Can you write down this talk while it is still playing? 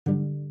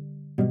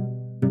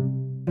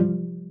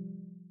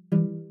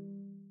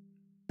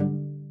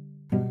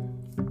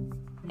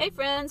Hey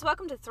friends,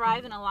 welcome to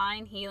Thrive and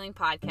Align Healing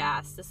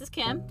Podcast. This is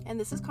Kim. And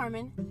this is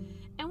Carmen.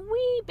 And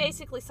we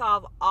basically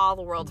solve all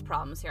the world's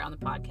problems here on the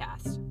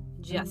podcast.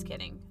 Just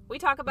kidding. We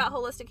talk about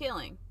holistic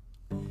healing.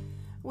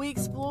 We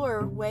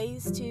explore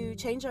ways to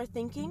change our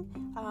thinking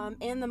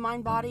and the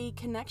mind-body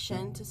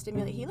connection to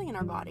stimulate healing in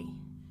our body.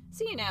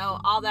 So,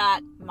 all that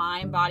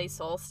mind, body,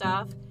 soul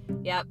stuff.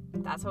 Yep,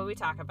 that's what we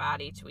talk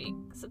about each week.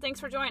 So thanks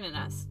for joining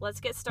us. Let's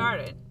get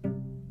started.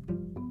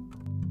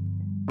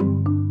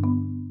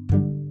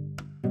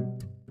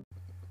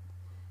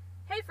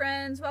 Hey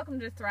friends, welcome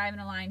to Thrive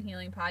and Align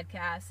Healing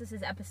Podcast. This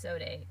is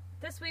episode 8.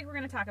 This week we're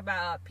going to talk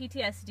about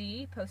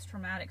PTSD,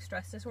 post-traumatic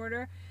stress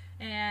disorder,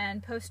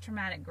 and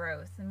post-traumatic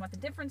growth, and what the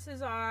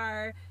differences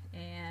are,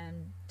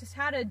 and just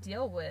how to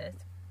deal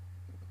with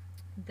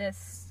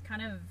this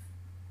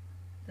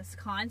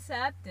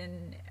concept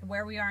and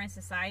where we are in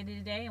society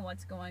today and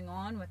what's going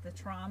on with the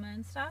trauma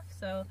and stuff.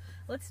 So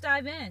let's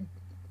dive in.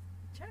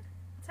 Sure.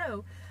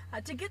 So,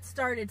 to get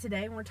started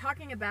today, we're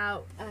talking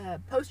about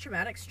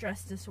post-traumatic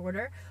stress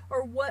disorder,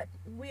 or what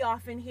we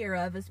often hear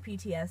of as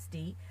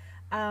PTSD.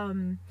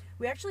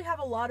 We actually have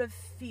a lot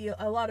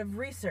of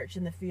research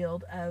in the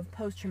field of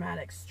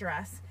post-traumatic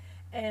stress,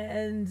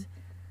 and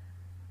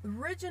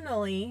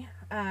originally,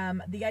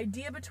 the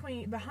idea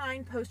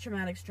behind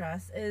post-traumatic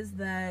stress is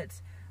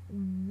that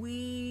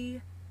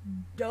we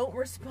don't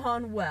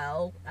respond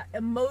well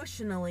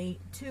emotionally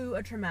to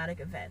a traumatic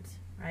event,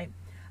 right?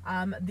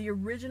 The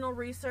original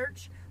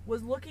research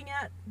was looking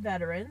at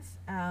veterans,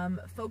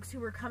 folks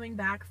who were coming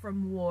back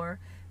from war,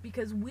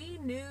 because we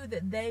knew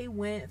that they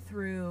went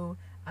through,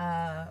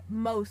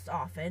 most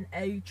often,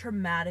 a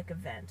traumatic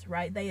event,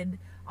 right? They had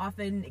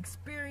often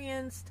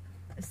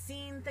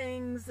seen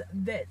things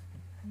that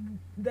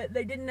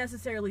they didn't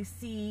necessarily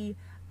see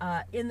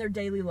in their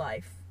daily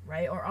life,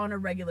 right, or on a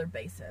regular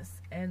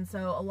basis. And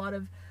so a lot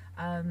of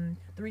the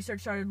research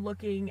started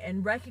looking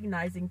and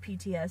recognizing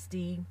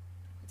PTSD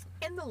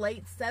in the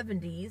late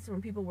 70s,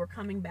 when people were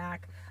coming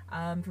back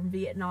from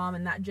Vietnam,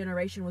 and that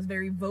generation was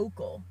very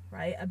vocal,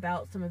 right,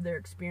 about some of their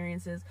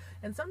experiences.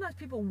 And sometimes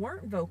people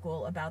weren't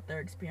vocal about their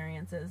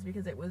experiences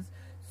because it was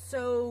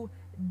so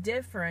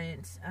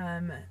different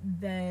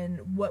than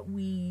what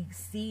we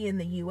see in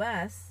the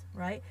U.S.,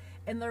 right?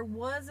 And there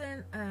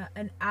wasn't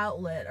an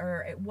outlet,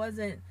 or it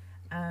wasn't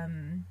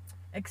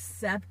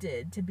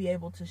accepted to be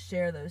able to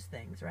share those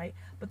things, right?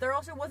 But there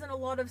also wasn't a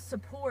lot of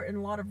support and a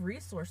lot of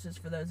resources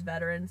for those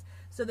veterans,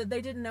 so that they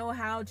didn't know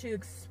how to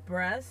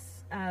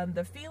express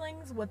their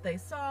feelings, what they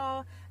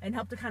saw, and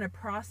help to kind of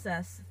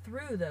process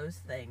through those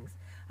things.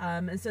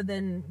 And so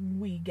then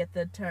we get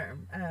the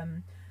term,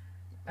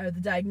 or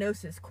the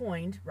diagnosis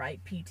coined,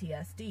 right,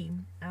 PTSD.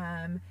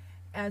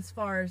 As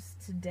far as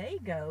today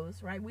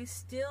goes, right, we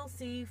still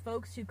see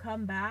folks who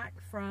come back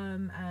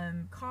from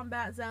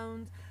combat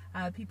zones,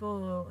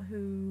 people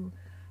who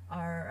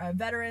are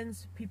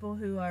veterans, people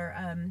who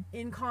are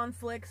in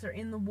conflicts or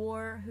in the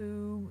war,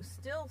 who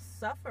still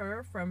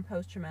suffer from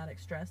post-traumatic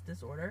stress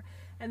disorder,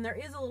 and there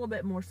is a little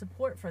bit more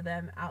support for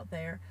them out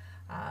there.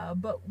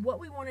 But what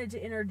we wanted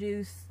to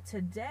introduce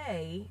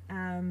today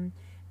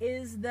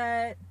is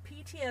that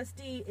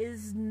PTSD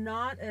is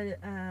not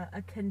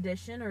a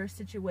condition or a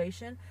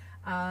situation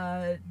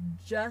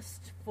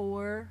just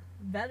for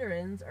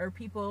veterans or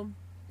people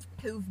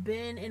who've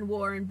been in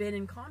war and been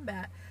in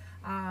combat.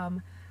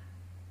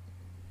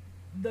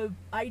 The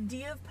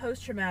idea of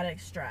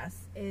post-traumatic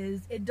stress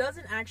is it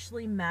doesn't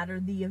actually matter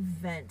the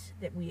event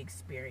that we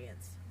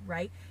experience,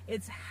 right?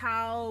 It's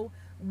how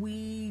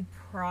we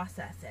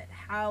process it,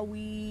 how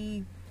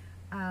we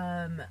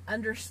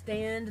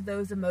understand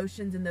those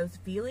emotions and those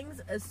feelings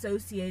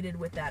associated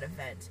with that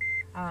event.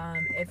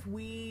 If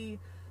we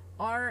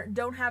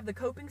don't have the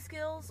coping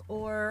skills,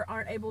 or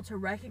aren't able to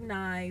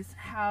recognize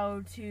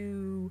how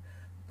to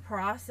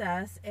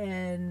process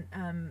and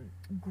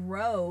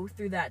grow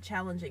through that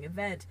challenging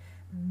event,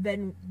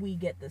 then we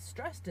get the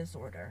stress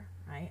disorder,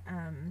 right?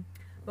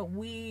 But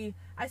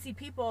I see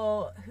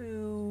people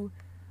who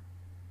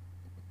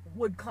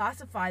would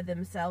classify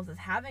themselves as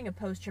having a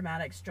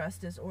post-traumatic stress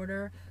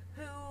disorder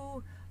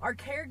who are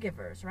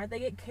caregivers, right? They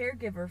get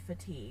caregiver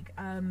fatigue.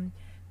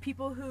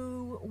 People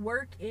who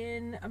work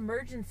in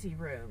emergency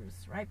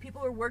rooms, right?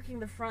 People who are working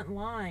the front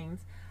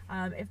lines.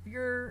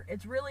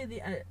 It's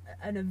really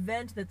an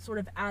event that's sort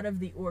of out of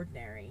the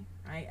ordinary,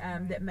 right?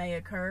 That may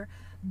occur,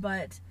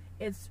 but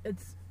it's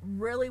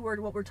really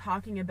what we're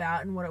talking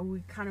about, and what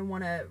we kind of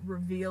want to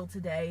reveal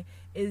today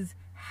is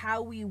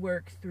how we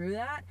work through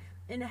that,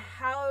 and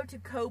how to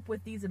cope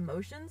with these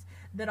emotions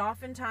that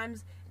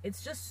oftentimes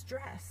it's just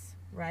stress,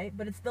 right?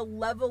 But it's the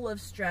level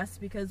of stress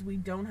because we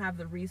don't have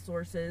the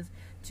resources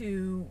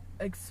to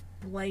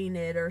explain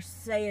it or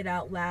say it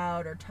out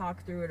loud or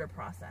talk through it or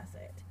process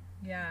it.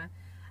 Yeah.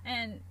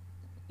 And,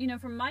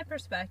 from my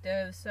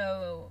perspective,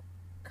 so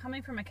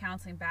coming from a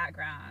counseling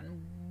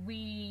background,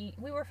 we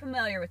were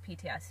familiar with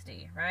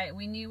PTSD, right?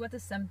 We knew what the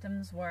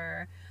symptoms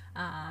were,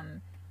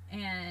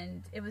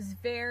 and it was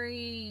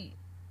very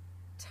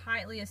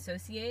tightly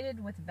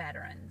associated with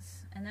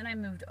veterans. And then I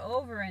moved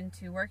over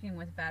into working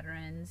with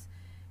veterans,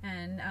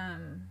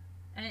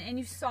 And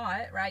you saw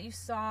it, right? You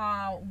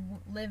saw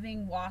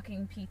living,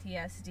 walking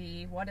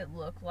PTSD, what it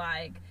looked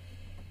like.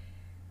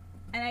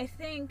 And I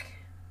think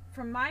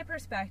from my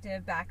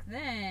perspective back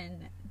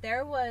then,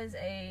 there was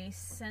a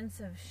sense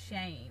of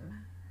shame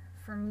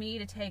for me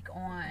to take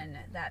on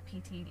that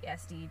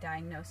PTSD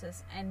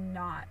diagnosis and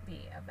not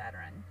be a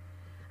veteran.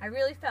 I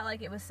really felt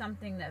like it was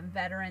something that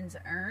veterans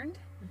earned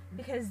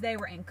because they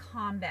were in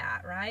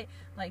combat, right?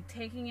 Like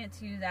taking it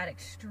to that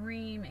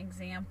extreme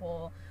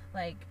example,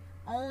 like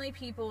only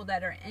people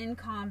that are in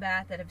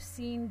combat, that have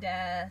seen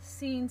death,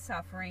 seen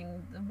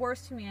suffering, the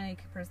worst humanity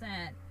could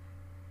present,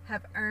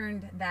 have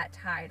earned that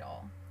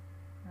title,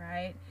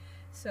 right?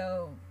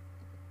 So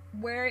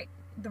where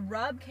the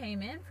rub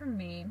came in for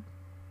me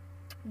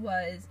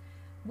was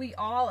we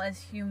all as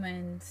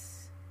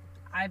humans,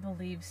 I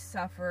believe,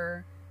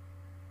 suffer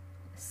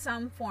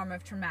some form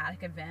of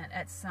traumatic event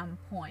at some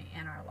point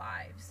in our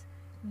lives.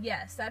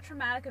 Yes, that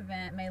traumatic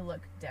event may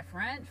look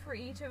different for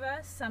each of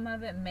us. Some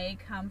of it may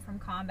come from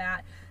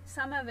combat.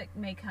 Some of it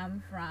may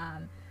come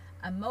from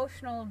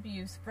emotional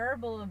abuse,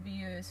 verbal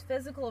abuse,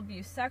 physical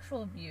abuse,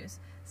 sexual abuse.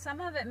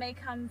 Some of it may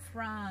come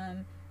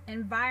from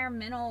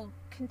environmental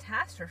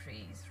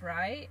catastrophes,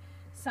 right?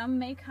 Some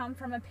may come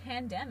from a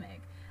pandemic.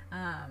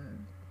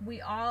 We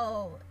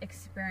all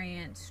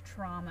experience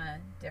trauma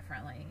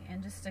differently.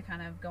 And just to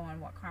kind of go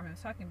on what Carmen was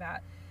talking about,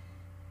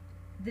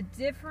 the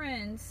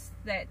difference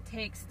that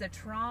takes the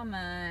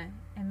trauma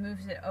and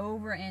moves it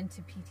over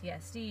into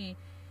PTSD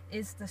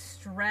is the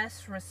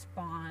stress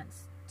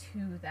response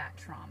to that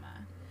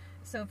trauma.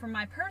 So for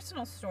my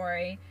personal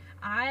story,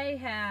 I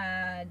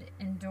had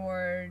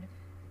endured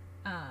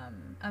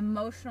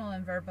emotional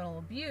and verbal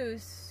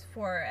abuse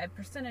for a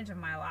percentage of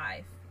my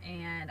life.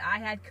 And I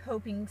had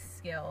coping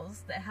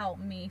skills that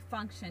helped me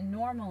function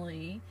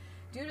normally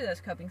due to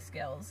those coping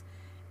skills.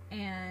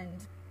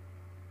 And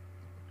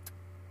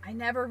I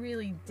never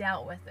really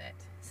dealt with it.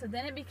 So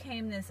then it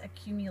became this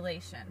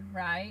accumulation,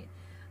 right?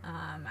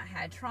 I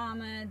had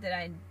trauma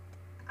that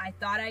I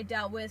thought I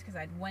dealt with because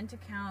I'd went to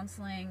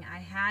counseling. I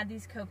had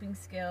these coping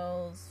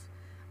skills,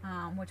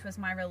 which was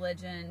my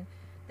religion,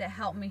 that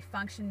helped me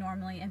function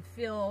normally and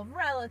feel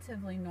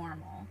relatively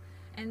normal.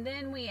 And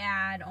then we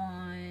add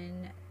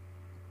on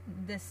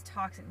this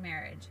toxic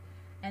marriage.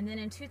 And then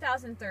in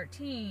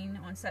 2013,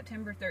 on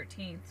September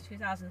 13th,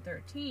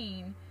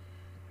 2013,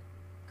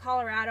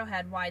 Colorado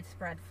had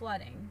widespread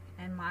flooding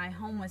and my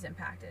home was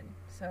impacted.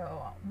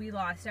 So we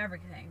lost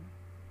everything,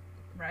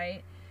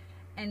 right?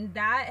 And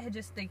that had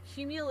just the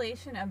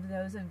accumulation of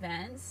those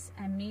events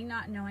and me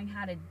not knowing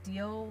how to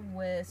deal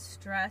with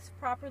stress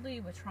properly,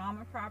 with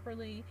trauma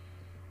properly,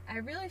 I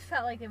really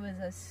felt like it was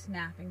a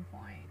snapping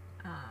point.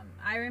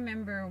 I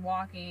remember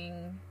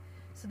walking,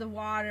 so the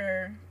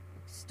water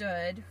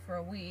stood for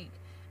a week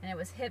and it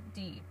was hip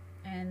deep,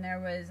 and there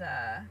was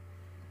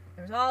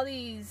all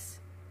these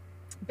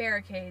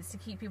barricades to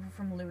keep people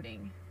from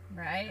looting,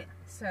 right?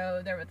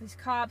 So there were these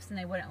cops and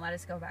they wouldn't let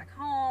us go back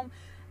home,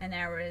 and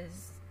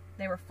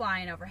they were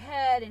flying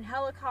overhead in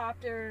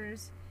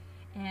helicopters,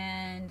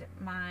 and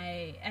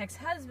my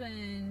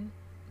ex-husband,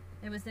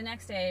 it was the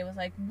next day, was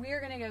like,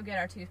 we're gonna go get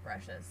our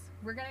toothbrushes,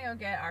 we're gonna go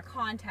get our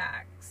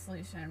contact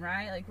solution,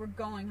 right? Like, we're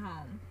going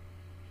home.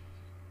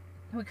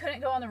 And we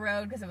couldn't go on the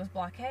road because it was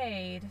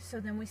blockade, so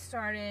then we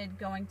started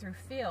going through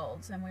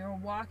fields, and we were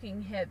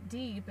walking hip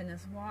deep in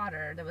this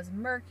water that was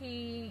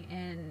murky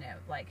and it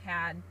like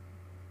had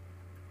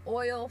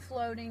oil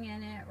floating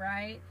in it,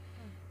 right?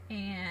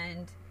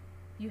 And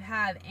you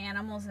have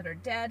animals that are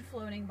dead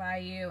floating by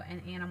you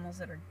and animals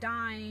that are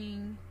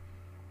dying,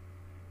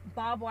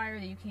 barbed wire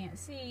that you can't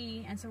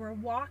see. And so we're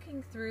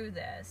walking through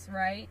this,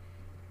 right?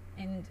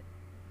 And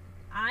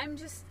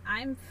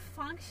I'm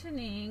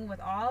functioning with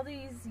all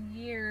these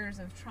years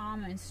of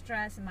trauma and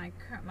stress and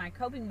my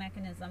coping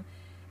mechanism,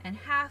 and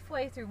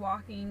halfway through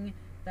walking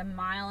the 1.5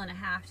 miles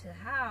to the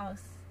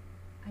house,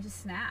 I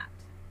just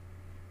snapped.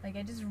 Like,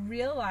 I just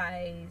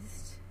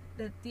realized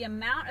that the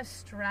amount of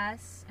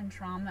stress and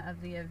trauma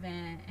of the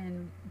event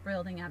and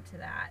building up to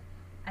that,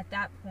 at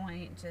that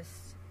point,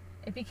 just,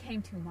 it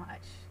became too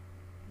much,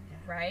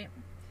 right?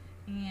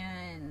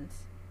 And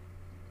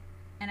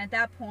at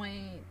that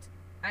point,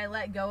 I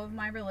let go of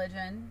my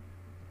religion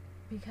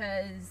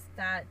because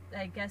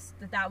I guess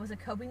that was a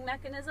coping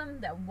mechanism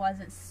that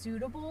wasn't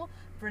suitable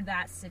for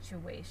that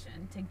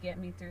situation, to get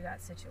me through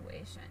that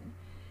situation.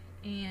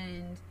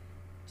 And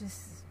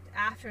just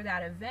after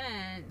that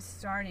event,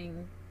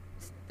 starting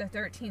the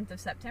 13th of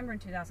September in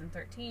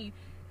 2013,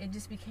 it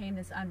just became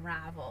this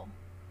unravel,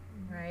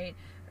 right?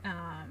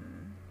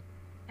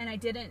 And I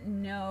didn't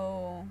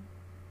know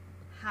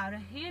how to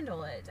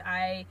handle it.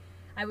 I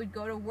would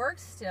go to work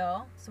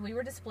still, so we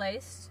were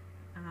displaced.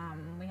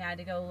 We had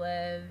to go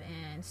live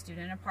in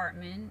student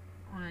apartment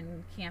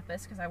on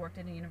campus because I worked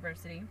at a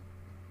university.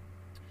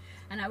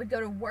 And I would go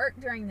to work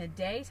during the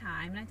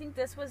daytime, and I think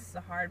this was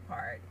the hard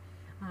part.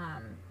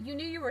 You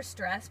knew you were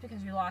stressed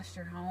because you lost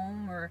your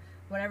home or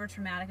whatever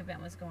traumatic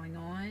event was going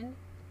on,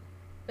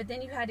 but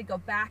then you had to go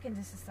back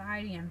into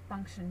society and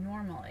function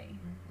normally.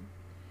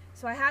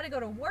 So I had to go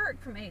to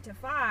work from 8 to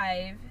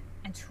 5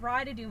 and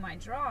try to do my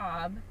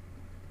job,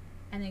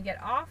 and then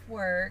get off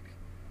work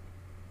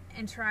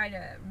and try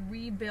to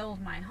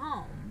rebuild my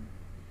home.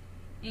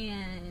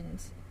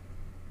 And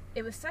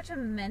it was such a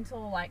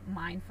mental like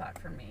mind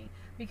fuck for me,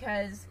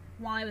 because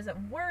while I was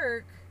at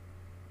work,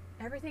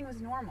 everything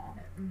was normal.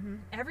 Mm-hmm.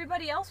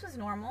 Everybody else was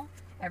normal.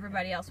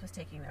 Everybody else was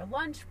taking their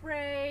lunch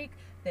break.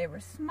 They were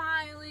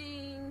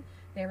smiling.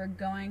 They were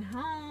going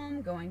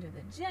home, going to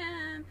the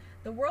gym.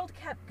 The world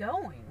kept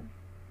going.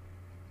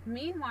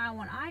 Meanwhile,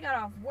 when I got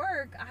off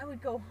work, I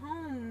would go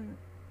home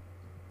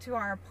to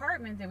our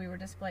apartment that we were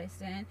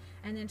displaced in,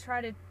 and then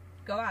try to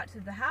go out to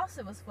the house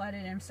that was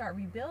flooded and start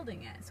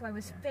rebuilding it. So I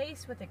was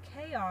faced with the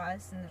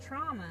chaos and the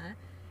trauma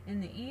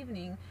in the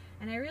evening,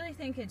 and I really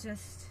think it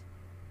just,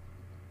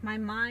 my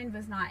mind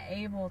was not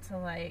able to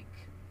like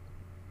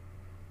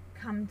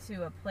come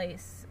to a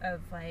place of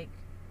like,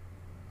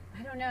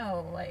 I don't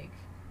know, like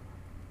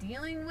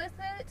dealing with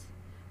it.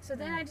 So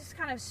then I just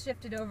kind of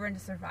shifted over into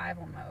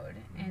survival mode.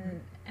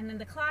 And then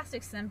the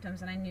classic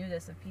symptoms, and I knew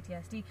this of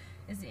PTSD,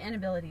 is the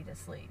inability to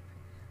sleep.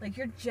 Like,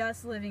 you're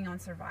just living on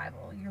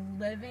survival. You're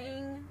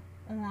living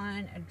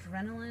on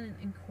adrenaline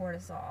and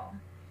cortisol.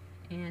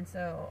 And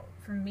so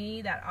for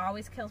me, that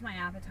always kills my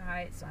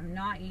appetite. So I'm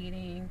not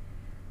eating.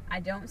 I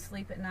don't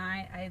sleep at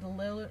night. I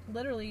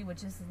literally would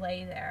just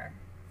lay there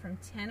from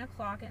 10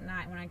 o'clock at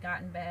night when I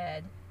got in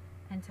bed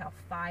until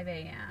 5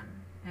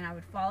 a.m. And I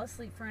would fall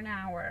asleep for an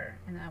hour,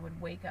 and then I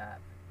would wake up.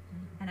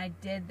 And I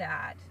did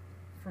that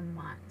for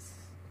months.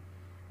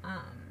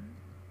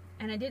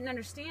 And I didn't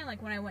understand,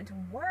 like, when I went to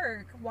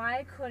work, why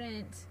I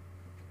couldn't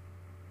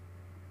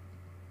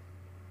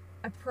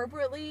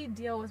appropriately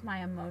deal with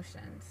my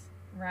emotions,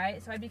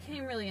 right? So I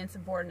became really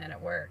insubordinate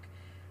at work,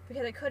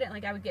 because I couldn't,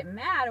 like, I would get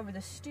mad over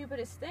the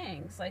stupidest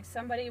things. Like,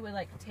 somebody would,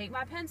 like, take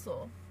my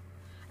pencil,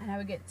 and I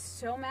would get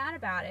so mad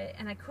about it,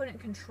 and I couldn't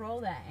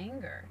control that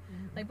anger.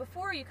 Like,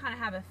 before, you kind of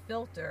have a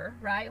filter,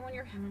 right? When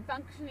you're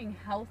functioning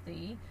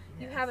healthy,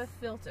 you have a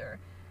filter.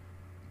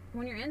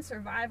 When you're in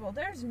survival,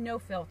 there's no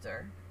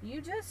filter. You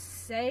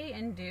just say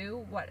and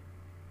do what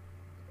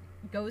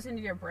goes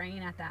into your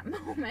brain at that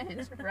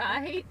moment,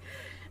 right?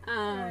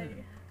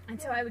 And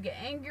so I would get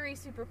angry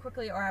super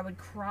quickly, or I would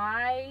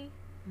cry,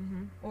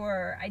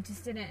 or I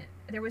just didn't,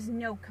 there was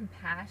no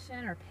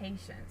compassion or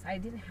patience. I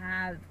didn't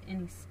have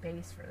any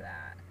space for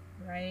that,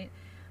 right?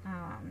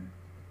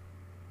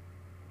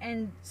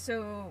 And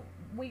so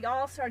we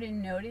all started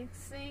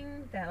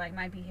noticing that, like,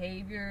 my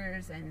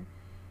behaviors and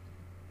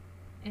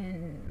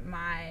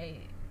my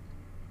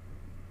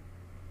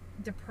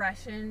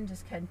depression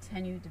just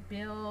continued to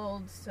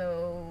build.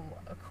 So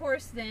of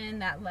course then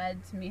that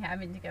led to me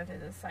having to go to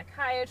the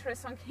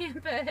psychiatrist on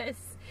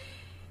campus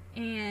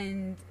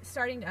and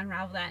starting to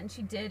unravel that. And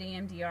she did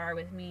EMDR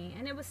with me,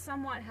 and it was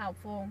somewhat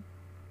helpful,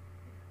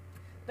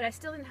 but I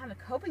still didn't have the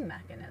coping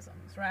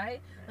mechanisms,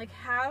 right? Like,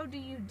 how do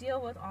you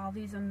deal with all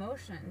these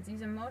emotions?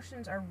 These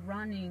emotions are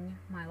running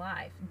my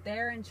life.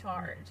 They're in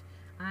charge.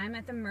 I'm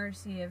at the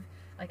mercy of,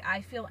 like,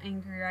 I feel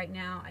angry right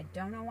now. I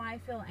don't know why I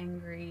feel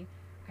angry.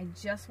 I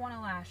just want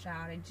to lash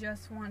out. I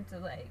just want to,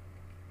 like,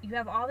 you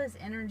have all this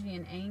energy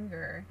and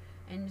anger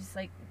and just,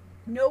 like,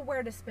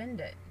 nowhere to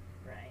spend it.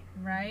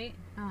 Right?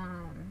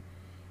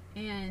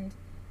 And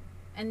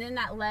then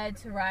that led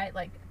to, right,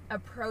 like,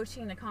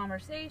 approaching the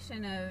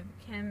conversation of,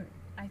 Kim,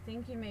 I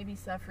think you may be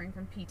suffering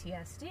from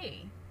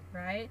PTSD,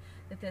 right?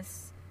 That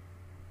this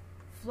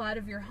flood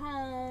of your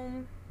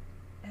home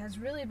has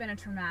really been a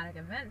traumatic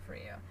event for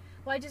you.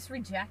 Well, I just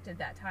rejected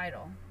that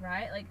title,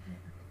 right? Like,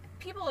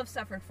 people have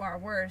suffered far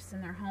worse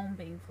than their home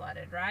being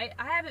flooded, right?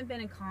 I haven't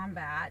been in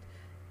combat.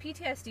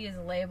 PTSD is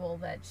a label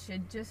that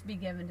should just be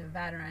given to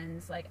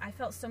veterans. Like, I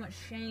felt so much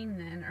shame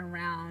then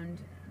around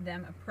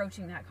them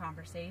approaching that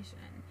conversation.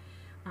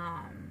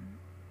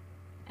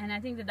 And I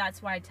think that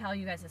that's why I tell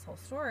you guys this whole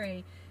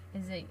story,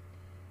 is that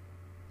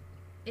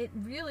it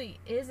really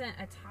isn't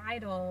a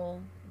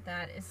title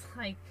that is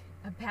like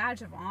a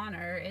badge of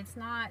honor. It's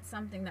not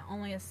something that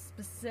only a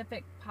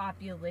specific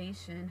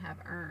population have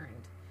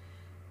earned.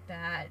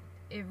 That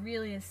it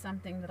really is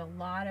something that a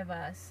lot of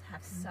us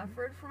have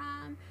suffered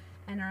from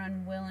and are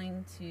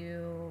unwilling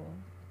to,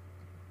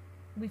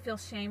 we feel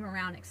shame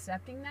around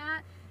accepting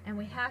that, and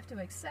we have to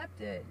accept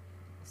it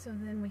so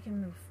then we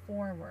can move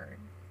forward.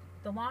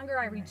 The longer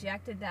I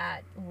rejected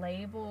that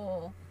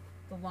label,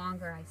 the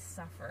longer I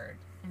suffered.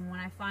 And when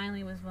I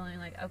finally was willing,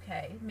 like,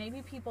 okay,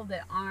 maybe people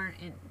that aren't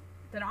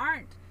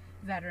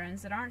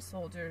veterans, that aren't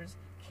soldiers,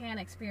 can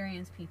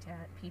experience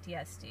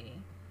PTSD.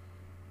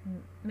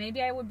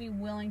 Maybe I would be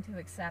willing to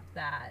accept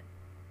that.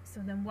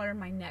 So then what are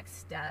my next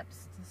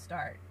steps to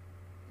start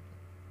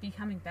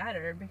becoming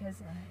better? Because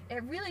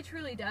it really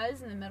truly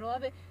does, in the middle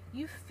of it,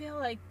 you feel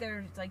like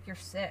there's, like, you're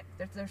sick.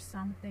 There's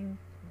something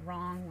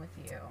wrong with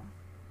you.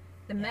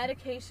 The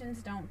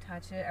medications don't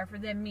touch it, or for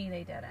them, me,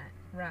 they didn't,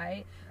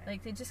 right?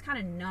 Like, they just kind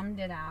of numbed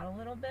it out a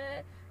little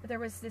bit, but there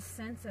was this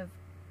sense of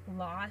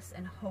loss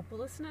and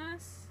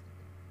hopelessness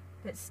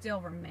that still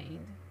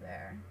remained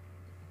there.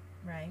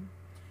 Right.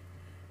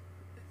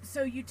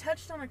 So you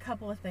touched on a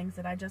couple of things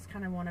that I just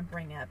kind of want to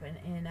bring up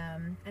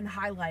and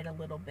highlight a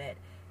little bit.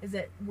 Is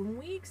that when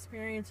we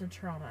experience a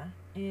trauma,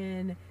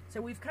 and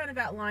so we've kind of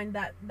outlined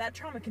that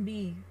trauma can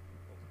be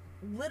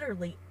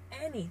literally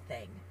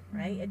anything,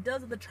 right?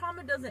 The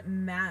trauma doesn't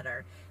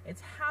matter. It's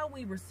how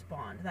we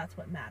respond. That's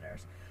what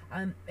matters.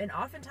 And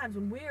oftentimes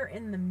when we're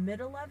in the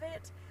middle of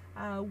it,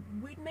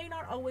 we may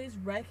not always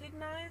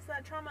recognize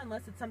that trauma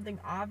unless it's something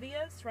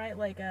obvious, right?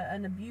 Like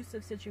an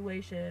abusive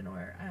situation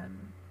or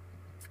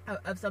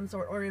of some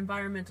sort, or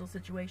environmental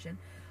situation.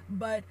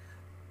 But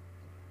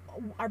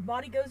our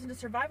body goes into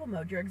survival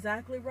mode. You're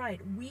exactly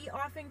right. We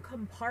often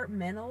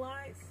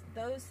compartmentalize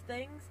those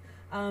things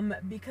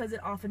because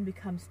it often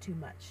becomes too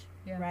much,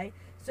 right?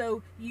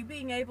 So you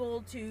being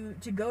able to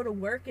go to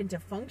work and to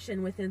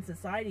function within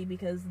society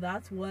because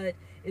that's what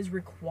is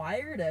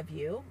required of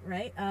you,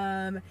 right?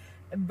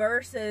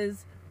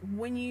 Versus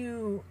when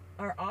you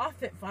are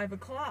off at 5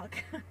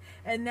 o'clock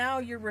and now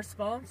you're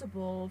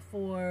responsible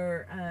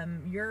for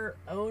your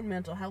own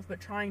mental health, but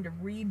trying to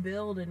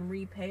rebuild and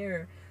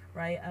repair,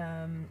 right?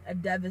 A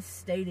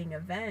devastating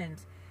event.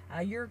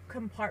 You're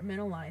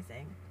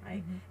compartmentalizing,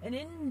 right? And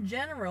in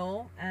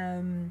general,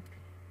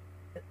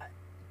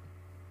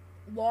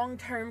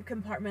 long-term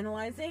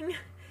compartmentalizing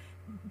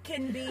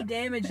can be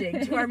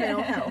damaging to our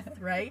mental health,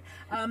 right?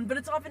 But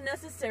it's often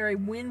necessary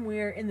when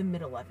we're in the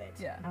middle of it.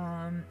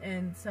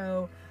 And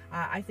so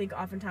I think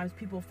oftentimes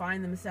people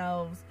find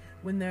themselves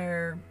when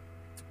they're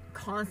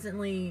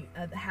constantly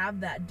have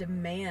that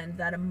demand,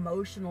 that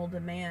emotional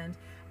demand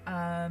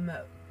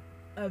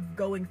of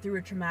going through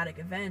a traumatic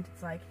event.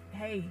 It's like,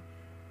 hey,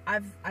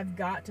 I've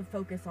got to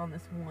focus on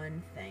this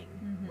one thing,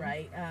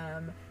 right?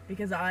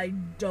 Because I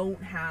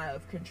don't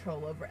have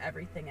control over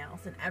everything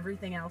else, and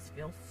everything else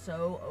feels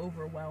so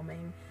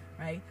overwhelming,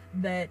 right?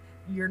 That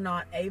you're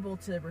not able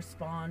to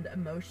respond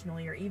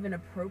emotionally or even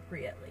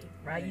appropriately,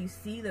 right? You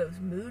see those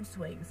mood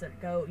swings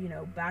that go,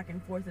 back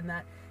and forth in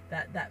that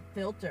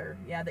filter,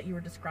 that you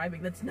were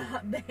describing, that's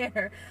not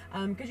there,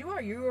 because you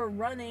are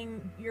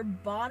running, your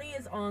body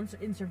is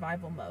in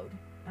survival mode.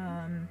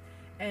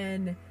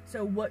 And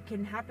so what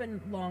can happen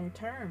long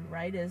term,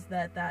 right, is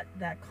that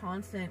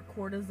constant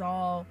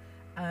cortisol,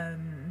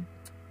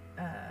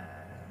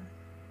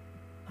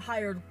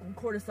 higher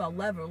cortisol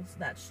levels,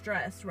 that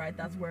stress, right,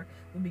 that's where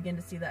we begin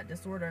to see that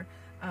disorder,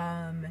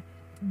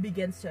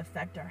 begins to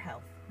affect our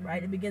health,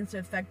 right? It begins to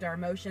affect our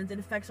emotions. It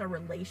affects our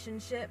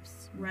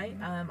relationships, right?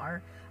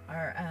 Our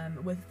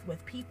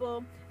with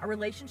people, our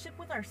relationship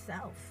with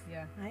ourselves,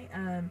 right?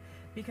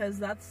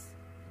 Because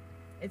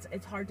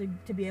it's hard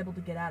to be able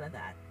to get out of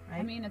that, right?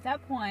 I mean, at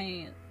that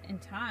point in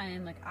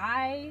time, like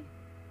I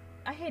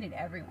hated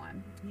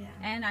everyone,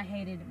 and I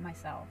hated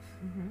myself,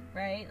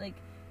 right? Like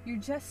you're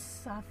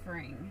just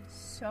suffering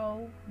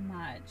so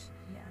much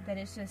that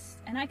it's just,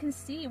 and I can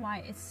see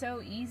why it's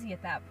so easy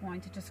at that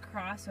point to just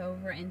cross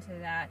over into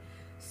that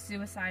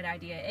suicide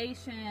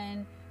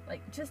ideation,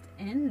 like just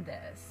end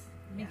this.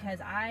 Because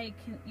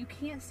you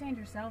can't stand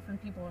yourself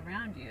and people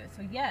around you.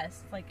 So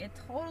yes, like it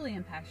totally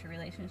impacts your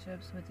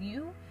relationships with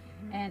you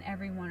and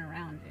everyone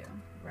around you.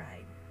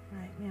 Right,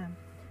 yeah.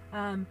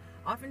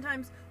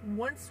 Oftentimes,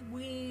 once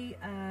we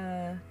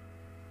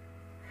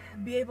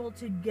be able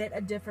to get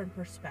a different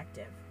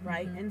perspective,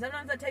 right? And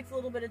sometimes that takes a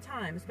little bit of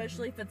time,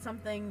 especially if it's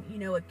something,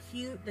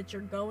 acute that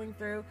you're going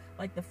through,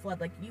 like the flood.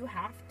 Like you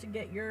have to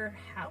get your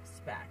house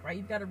back, right?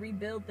 You've got to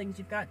rebuild things.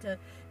 You've got to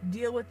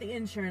deal with the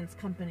insurance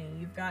company.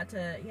 You've got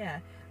to,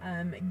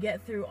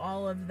 get through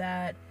all of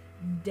that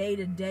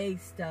day-to-day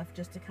stuff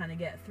just to kind of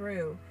get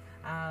through.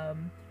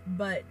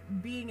 But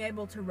being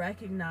able to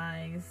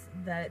recognize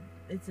that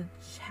it's a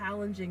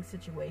challenging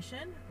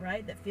situation,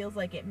 right? That feels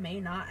like it may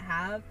not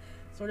have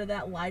sort of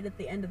that light at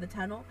the end of the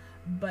tunnel,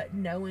 but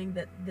knowing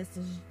that this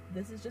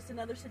is just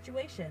another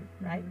situation,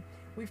 right?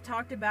 We've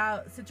talked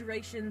about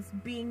situations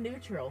being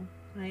neutral,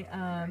 right?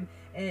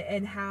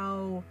 And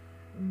how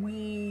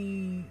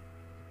we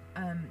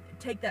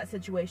take that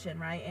situation,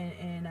 right?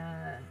 And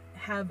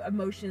have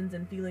emotions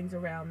and feelings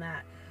around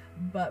that,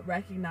 but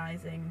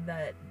recognizing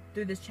that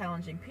through this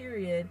challenging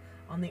period,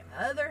 on the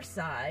other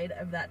side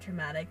of that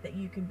traumatic, that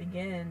you can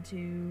begin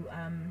to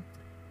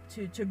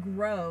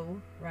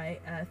grow,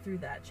 right, through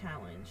that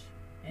challenge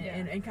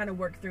and kind of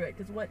work through it.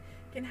 Because what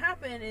can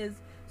happen is,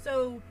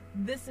 so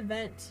this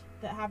event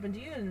that happened to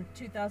you in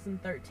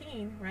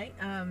 2013, right,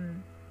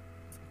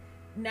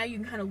 now you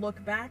can kind of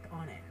look back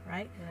on it,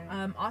 right?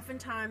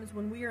 Oftentimes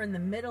when we are in the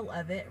middle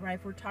of it, right,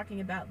 if we're talking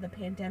about the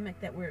pandemic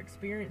that we're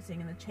experiencing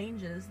and the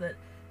changes that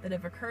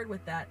have occurred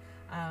with that,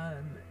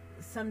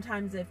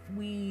 sometimes if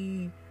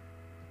we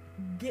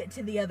get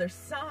to the other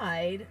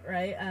side,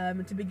 right,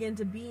 to begin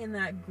to be in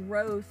that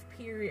growth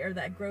period or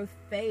that growth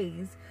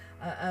phase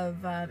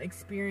of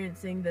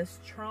experiencing this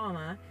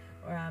trauma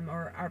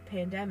or our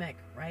pandemic,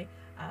 right,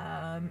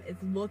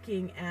 it's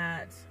looking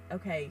at,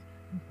 okay,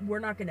 we're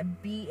not going to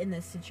be in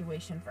this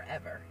situation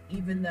forever,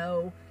 even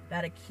though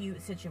that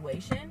acute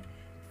situation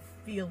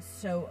feels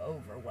so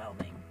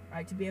overwhelming,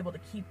 right? To be able to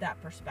keep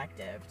that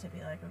perspective, to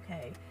be like,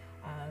 okay,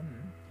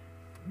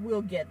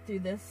 we'll get through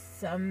this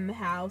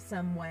somehow,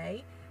 some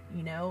way,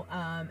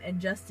 and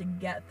just to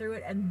get through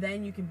it, and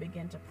then you can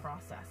begin to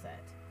process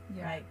it,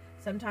 right?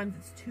 Sometimes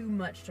it's too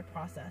much to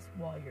process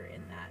while you're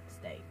in that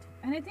state.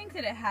 And I think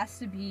that it has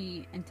to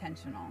be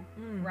intentional,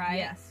 right?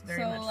 Yes,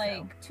 very much so.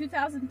 Like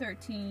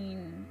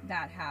 2013,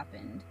 that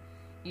happened,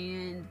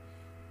 and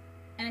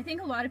I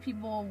think a lot of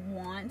people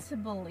want to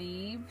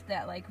believe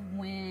that, like,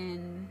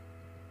 when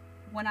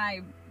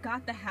I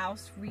got the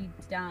house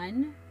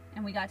redone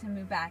and we got to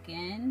move back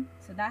in,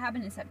 so that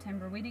happened in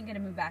September. We didn't get to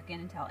move back in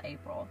until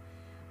April.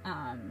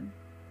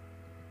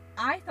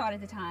 I thought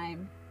at the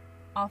time,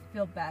 I'll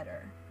feel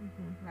better,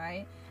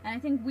 right? And I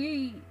think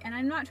and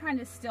I'm not trying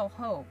to still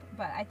hope,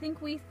 but I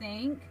think we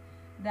think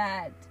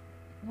that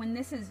when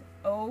this is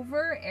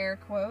over, air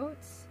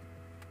quotes,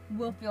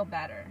 we'll feel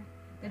better.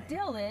 The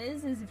deal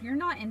is if you're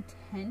not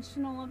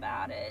intentional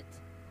about it,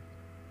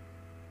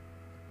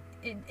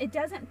 it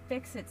doesn't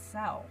fix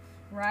itself,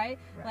 right?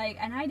 Like,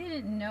 and I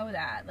didn't know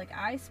that. Like,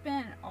 I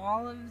spent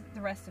all of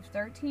the rest of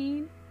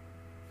 13,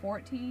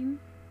 14,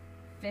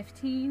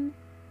 15,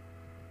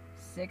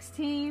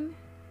 16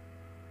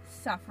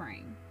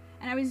 suffering.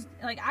 And I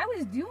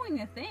was doing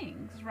the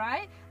things,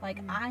 right? Like,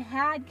 I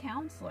had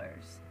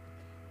counselors.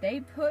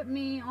 They put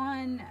me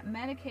on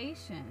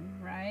medication,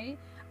 right?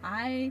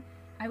 I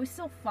was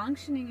still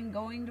functioning and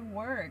going to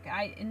work.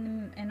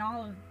 In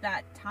all of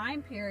that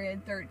time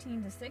period,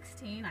 13 to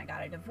 16, I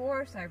got a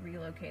divorce. I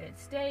relocated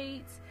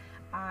states.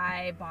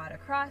 I bought a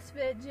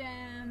CrossFit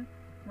gym,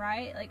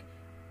 right? Like,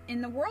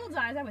 in the world's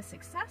eyes, I was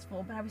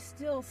successful, but I was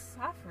still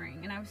suffering,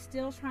 and I was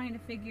still trying to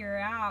figure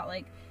out,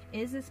 like,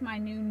 is this my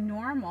new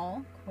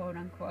normal, quote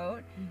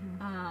unquote?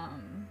 I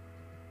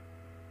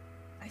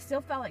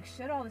still felt like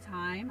shit all the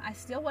time. I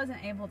still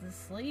wasn't able to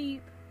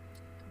sleep,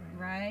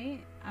 right?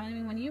 I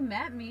mean, when you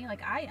met me,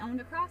 like, I owned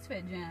a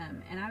CrossFit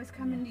gym, and I was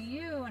coming to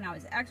you, and I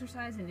was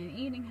exercising and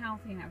eating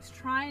healthy, and I was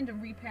trying to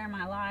repair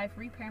my life,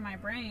 repair my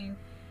brain,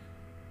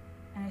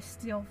 and I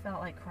still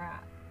felt like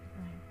crap.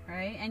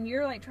 Right? And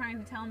you're, like,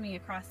 trying to tell me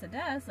across the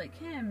desk, like,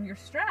 Kim, you're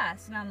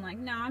stressed. And I'm like,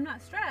 no, I'm not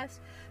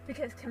stressed,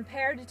 because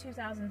compared to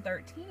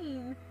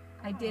 2013,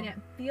 I didn't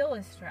feel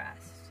as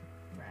stressed.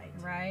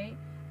 Right?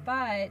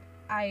 But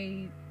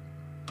I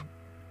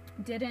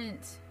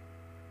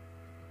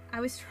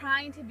was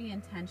trying to be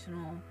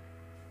intentional,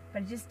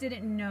 but I just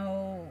didn't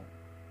know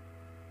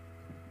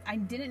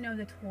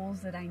the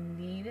tools that I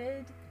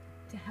needed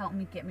to help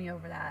me get me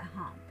over that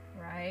hump,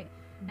 right?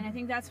 And I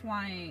think that's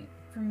why,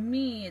 for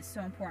me, it's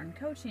so important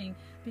coaching,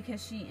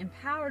 because she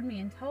empowered me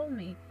and told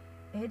me,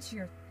 it's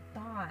your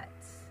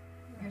thoughts.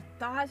 Your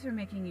thoughts are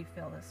making you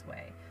feel this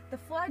way. The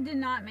flood did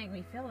not make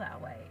me feel that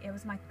way. It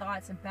was my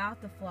thoughts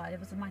about the flood. It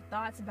was my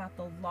thoughts about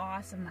the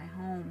loss of my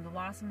home, the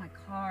loss of my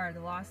car,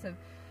 the loss of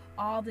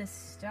all this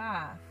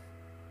stuff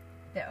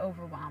that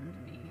overwhelmed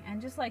me. And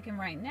just like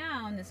right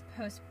now in this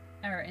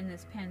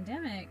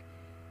pandemic,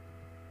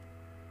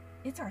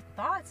 it's our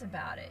thoughts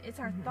about it. It's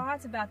our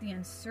thoughts about the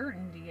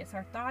uncertainty. It's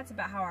our thoughts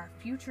about how our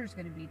future is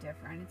going to be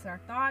different. It's our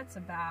thoughts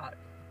about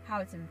how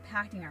it's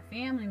impacting our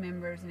family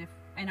members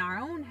and our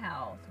own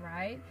health,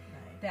 right?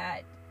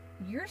 That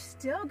you're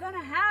still going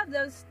to have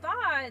those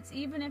thoughts,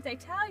 even if they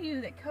tell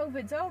you that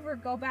COVID's over,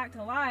 go back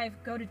to life,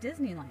 go to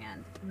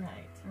Disneyland.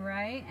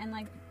 Right? And,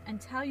 like,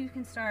 until you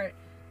can start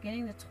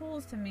getting the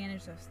tools to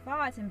manage those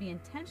thoughts and be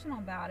intentional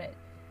about it,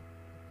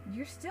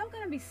 you're still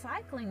going to be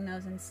cycling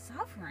those and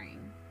suffering.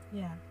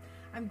 Yeah.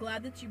 I'm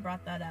glad that you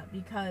brought that up,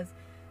 because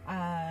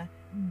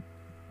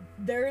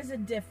there is a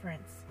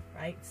difference,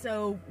 right?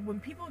 So when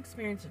people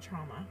experience a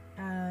trauma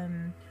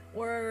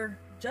or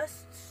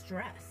just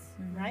stress,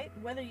 right?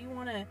 Whether you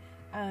want to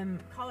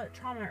call it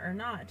trauma or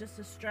not, just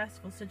a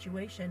stressful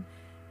situation.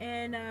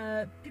 And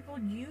people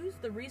use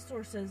the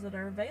resources that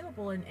are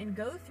available and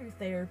go through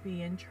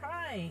therapy and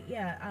try,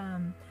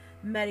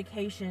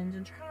 medications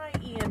and try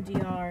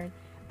EMDR,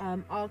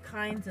 all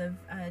kinds of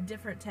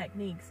different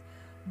techniques.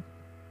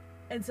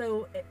 And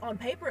so on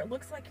paper, it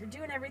looks like you're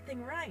doing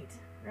everything right?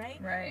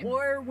 Right.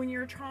 Or when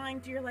you're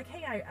you're like,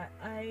 hey,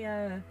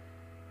 I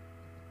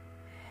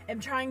am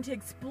trying to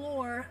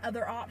explore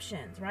other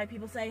options, right?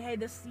 People say, hey,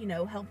 this,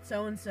 helped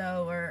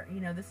so-and-so, or,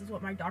 this is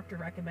what my doctor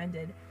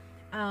recommended.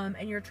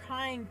 And you're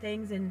trying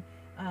things,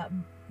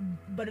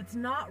 but it's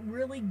not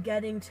really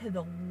getting to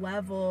the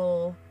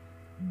level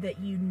that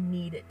you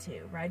need it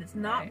to, right? It's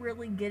not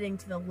really getting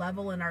to the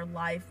level in our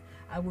life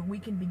where we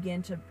can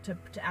begin to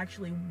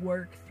actually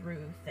work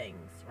through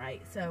things,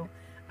 right? So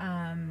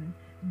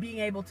being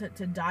able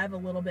to dive a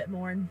little bit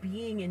more and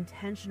being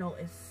intentional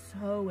is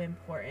so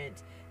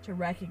important to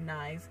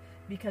recognize,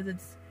 because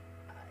it's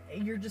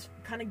you're just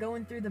kind of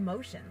going through the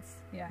motions,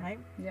 right?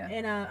 Yeah.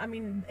 And I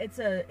mean, it's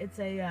a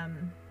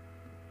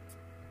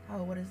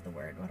oh, what is the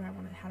word? How do I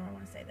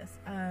want to say this?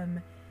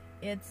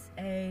 It's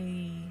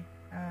a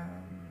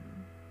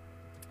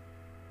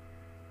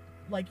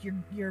like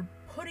you're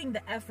putting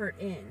the effort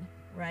in,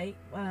 right?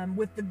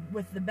 With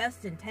the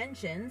best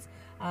intentions,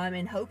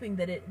 and hoping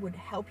that it would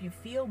help you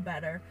feel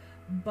better.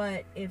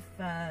 But if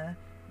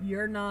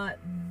you're not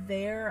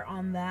there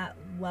on that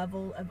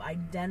level of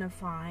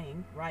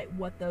identifying, right,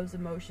 what those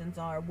emotions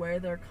are, where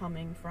they're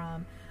coming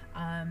from,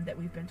 that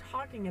we've been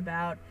talking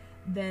about,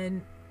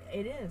 then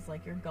it is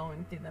like you're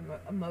going through the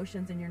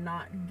emotions and you're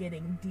not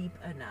getting deep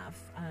enough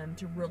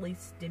to really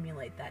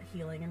stimulate that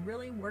healing and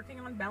really working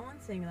on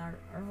balancing our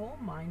whole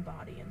mind,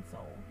 body, and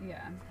soul.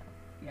 Yeah.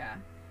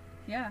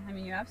 I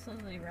mean, you're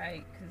absolutely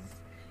right, because,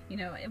 you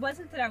know, it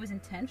wasn't that I was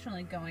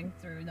intentionally going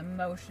through the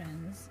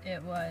motions.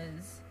 It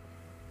was,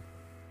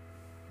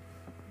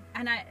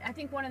 and I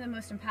think one of the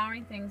most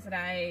empowering things that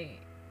I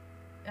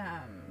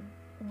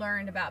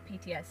learned about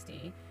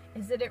PTSD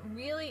is that it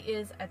really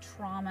is a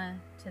trauma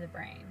to the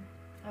brain.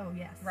 Oh,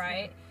 yes.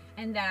 Right?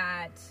 And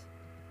that,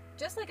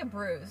 just like a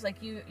bruise, like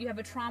you have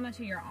a trauma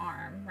to your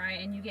arm, right?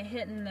 And you get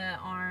hit in the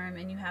arm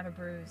and you have a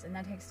bruise, and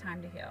that takes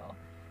time to heal.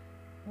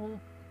 Well,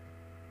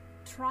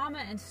 trauma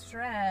and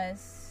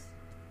stress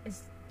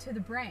is to the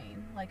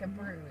brain like a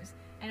bruise,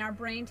 and our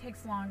brain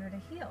takes longer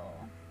to heal,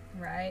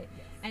 right?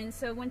 Yes. And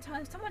so when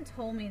someone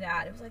told me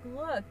that, it was like,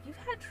 look, you've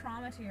had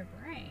trauma to your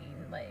brain.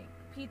 Like,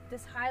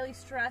 this highly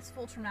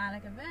stressful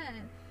traumatic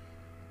event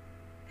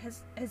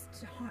has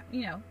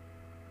you know,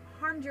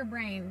 harmed your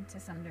brain to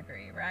some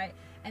degree, right?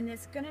 And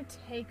it's going to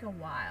take a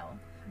while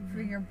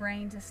for your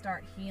brain to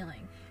start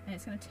healing, and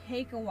it's going to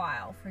take a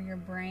while for your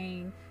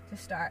brain to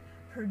start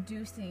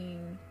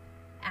producing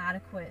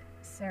adequate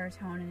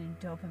serotonin and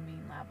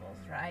dopamine levels,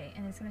 right?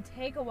 And it's going to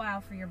take a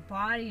while for your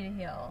body to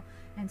heal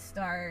and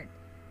start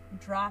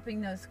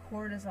dropping those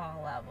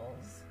cortisol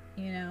levels,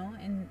 you know?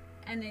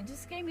 And it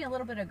just gave me a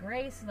little bit of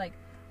grace, like,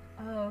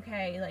 oh,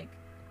 okay, like,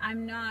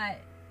 I'm not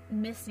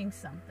missing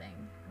something,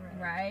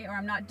 right? Or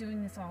I'm not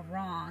doing this all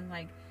wrong.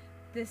 Like,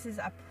 this is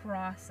a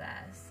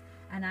process,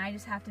 and I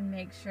just have to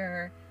make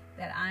sure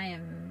that I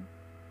am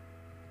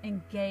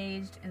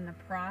engaged in the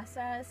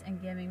process and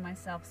giving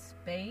myself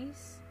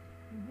space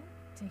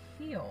to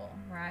heal,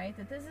 right?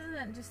 That this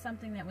isn't just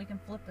something that we can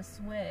flip a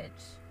switch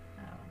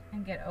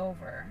and get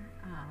over.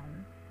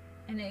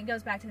 And it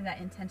goes back to that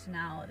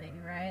intentionality,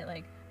 right?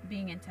 Like,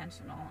 being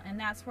intentional. And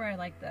that's where,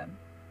 like, the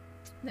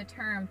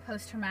term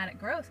post-traumatic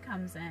growth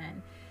comes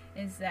in,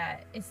 is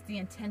that it's the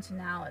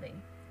intentionality.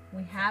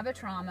 We have a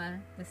trauma.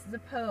 This is a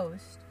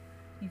post.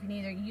 You can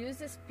either use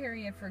this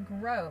period for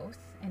growth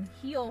and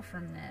heal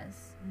from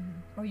this,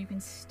 or you can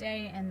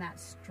stay in that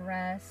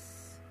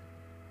stress,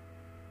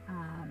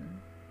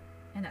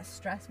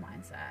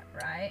 mindset,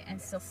 right?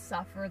 And still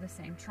suffer the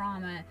same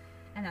trauma.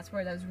 And that's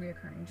where those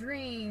reoccurring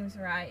dreams,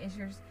 right?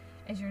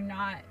 As you're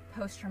not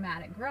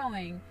post-traumatic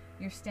growing,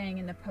 you're staying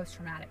in the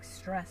post-traumatic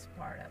stress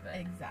part of it.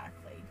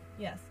 Exactly.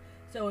 Yes.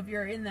 So if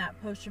you're in that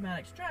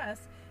post-traumatic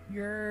stress,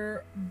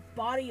 your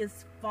body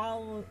is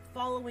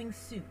following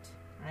suit,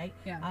 right?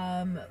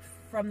 Yeah.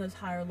 From those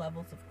higher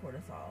levels of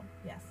cortisol.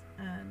 Yes.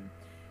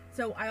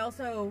 So I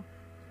also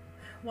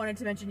wanted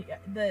to mention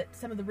that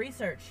some of the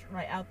research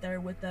right out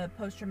there with the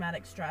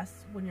post-traumatic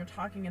stress, when you're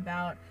talking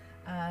about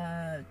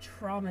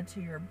trauma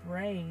to your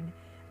brain,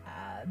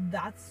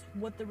 that's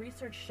what the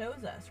research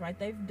shows us, right?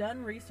 They've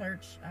done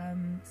research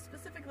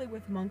specifically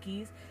with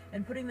monkeys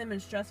and putting them in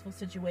stressful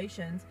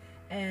situations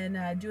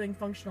and doing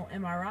functional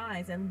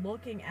MRIs and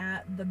looking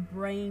at the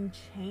brain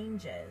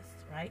changes,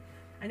 right?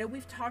 I know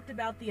we've talked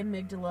about the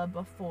amygdala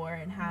before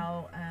and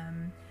how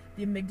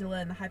the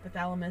amygdala and the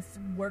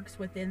hypothalamus works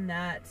within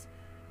that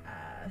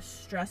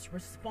stress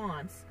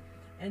response.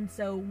 And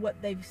so what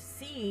they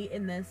see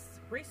in this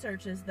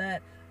research is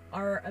that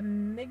our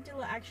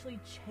amygdala actually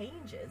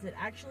changes. It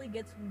actually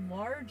gets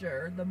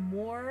larger the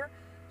more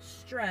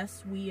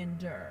stress we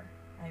endure,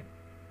 right?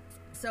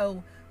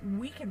 So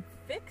we can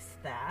fix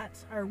that,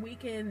 or we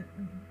can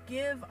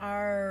give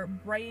our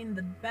brain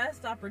the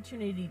best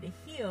opportunity to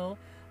heal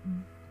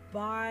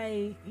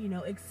by,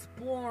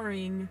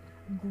 exploring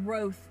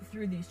growth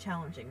through these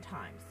challenging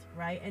times,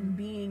 right? And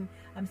being,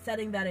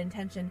 setting that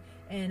intention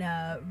and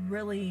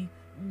really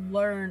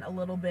learn a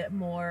little bit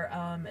more.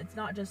 It's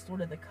not just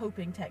sort of the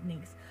coping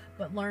techniques,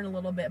 but learn a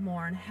little bit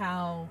more on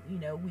how,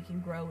 we can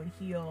grow and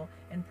heal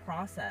and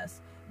process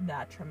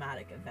that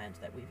traumatic event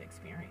that we've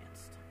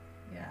experienced.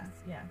 Yeah.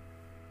 Yes.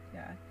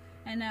 Yeah.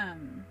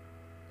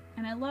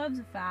 And I love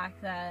the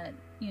fact that,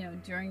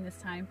 during this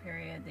time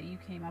period that you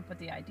came up with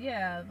the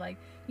idea of, like,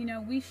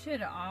 we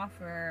should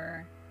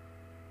offer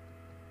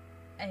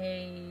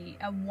a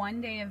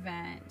one-day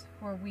event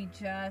where we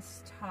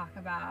just talk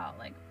about,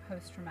 like,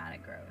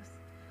 post-traumatic growth.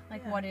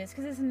 Like, what is,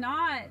 because it's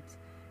not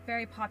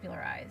very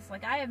popularized.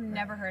 Like, I have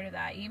never heard of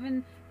that.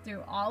 Even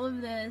through all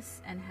of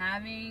this and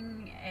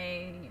having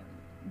a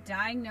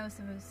diagnosis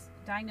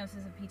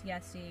of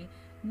PTSD,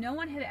 no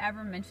one had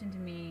ever mentioned to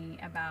me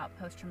about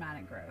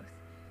post-traumatic growth,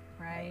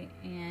 right?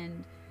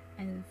 And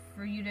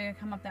for you to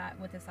come up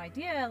with this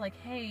idea, like,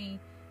 hey,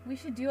 we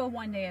should do a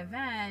one-day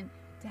event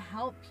to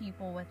help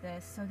people with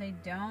this so they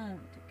don't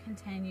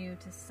continue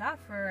to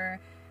suffer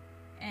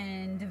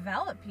and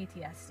develop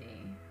PTSD,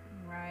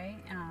 right?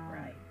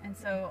 Right. And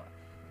so,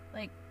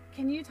 like,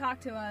 can you talk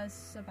to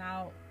us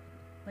about,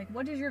 like,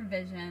 what is your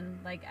vision?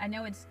 Like, I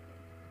know it's,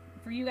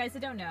 for you guys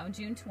that don't know,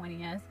 June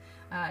 20th,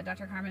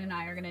 Dr. Carmen and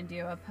I are going to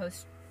do a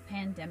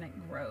post-pandemic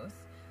growth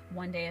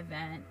one-day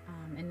event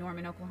in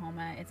Norman,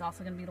 Oklahoma. It's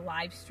also going to be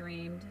live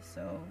streamed,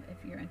 so if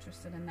you're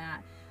interested in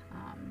that.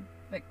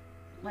 But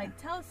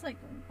tell us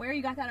where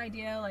you got that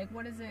idea.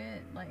 What is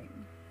it like?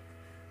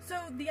 So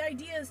the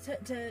idea is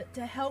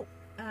to help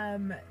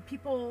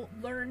people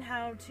learn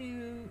how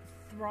to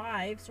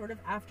thrive sort of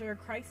after a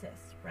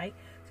crisis, right?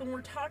 So when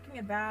we're talking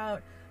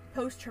about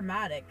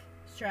post-traumatic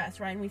stress,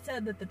 right, and we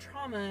said that the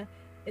trauma,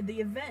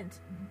 the event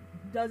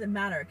doesn't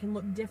matter. It can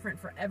look different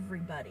for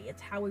everybody.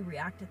 It's how we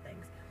react to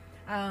things.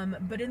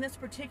 But in this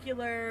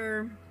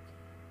particular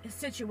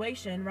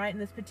situation, right, in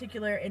this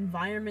particular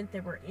environment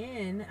that we're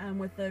in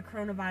with the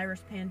coronavirus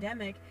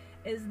pandemic,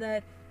 is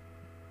that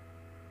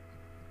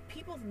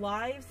people's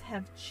lives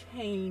have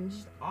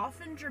changed,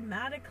 often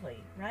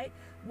dramatically, right?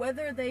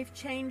 Whether they've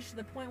changed to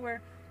the point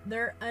where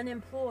they're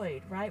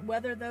unemployed, right?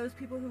 Whether those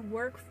people who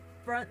work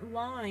front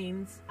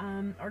lines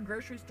are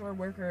grocery store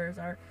workers,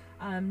 are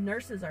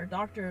nurses, are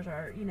doctors,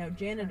 are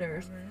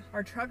janitors,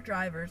 are truck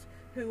drivers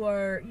who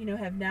are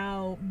have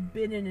now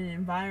been in an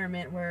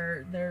environment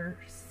where they're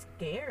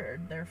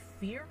scared, they're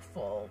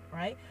fearful,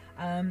 right,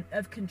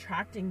 of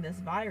contracting this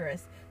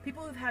virus.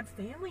 People who've had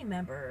family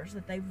members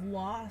that they've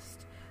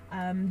lost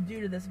due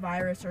to this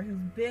virus, or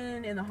who've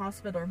been in the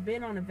hospital or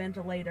been on a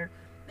ventilator.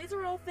 These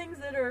are all things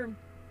that are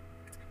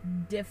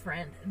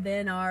different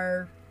than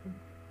our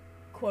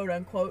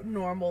quote-unquote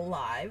normal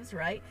lives,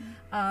 right?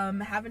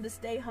 Having to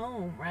stay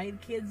home,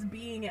 right? Kids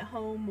being at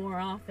home more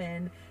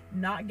often,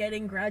 not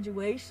getting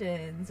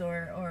graduations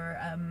or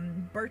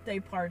birthday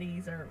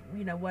parties, or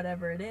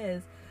whatever it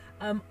is.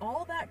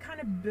 All that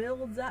kind of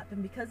builds up,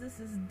 and because this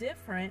is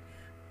different,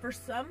 for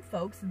some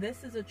folks,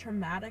 this is a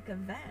traumatic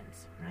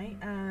event, right?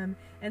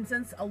 And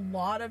since a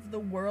lot of the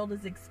world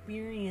is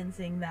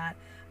experiencing that,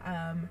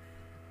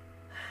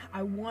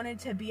 I wanted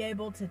to be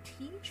able to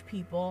teach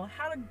people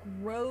how to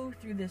grow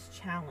through this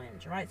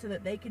challenge, right? So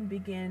that they can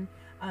begin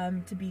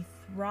to be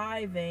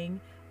thriving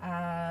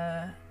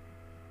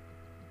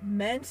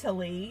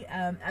mentally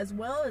as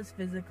well as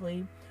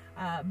physically.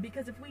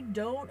 Because if we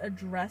don't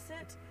address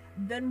it,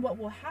 then what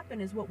will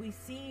happen is what we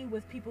see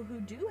with people who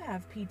do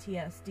have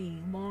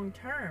PTSD long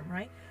term,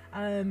 right?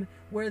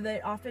 Where they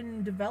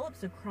often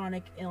develops a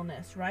chronic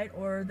illness, right?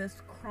 Or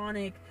this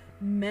chronic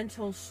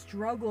mental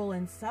struggle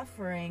and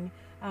suffering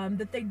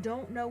that they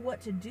don't know what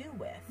to do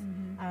with.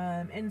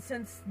 And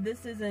since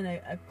this isn't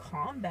a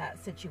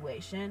combat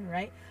situation,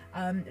 right?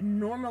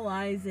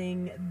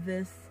 Normalizing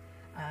this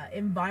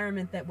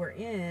environment that we're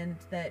in,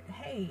 that,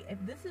 hey,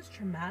 if this is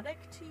traumatic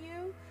to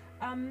you,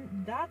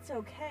 that's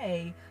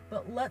okay,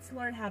 but let's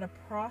learn how to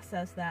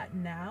process that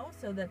now,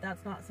 so that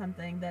that's not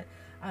something that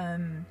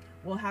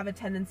will have a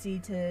tendency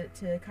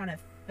to kind of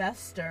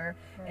fester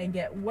and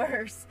get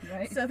worse,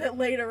 so that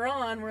later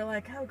on we're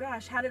like, oh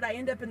gosh, how did I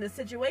end up in this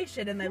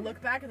situation? And they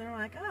look back and they're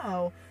like,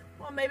 oh,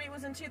 well, maybe it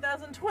was in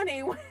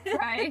 2020 when,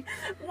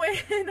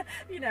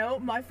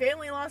 when my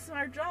family lost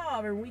our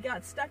job, or we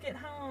got stuck at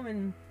home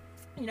and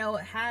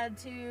had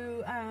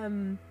to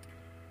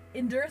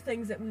endure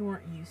things that we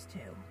weren't used to,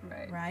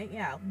 right?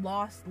 Yeah,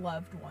 lost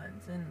loved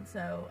ones. And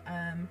so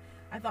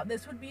I thought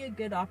this would be a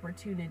good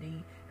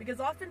opportunity, because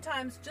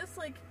oftentimes, just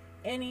like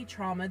any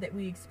trauma that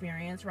we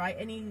experience, right,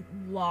 any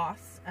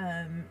loss,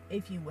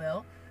 if you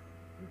will,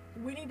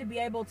 we need to be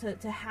able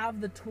to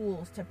have the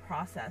tools to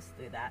process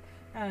through that,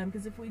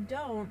 because if we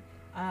don't,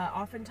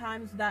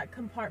 oftentimes that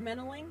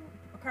compartmentalizing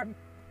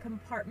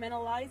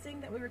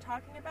that we were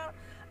talking about,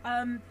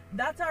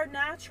 that's our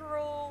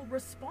natural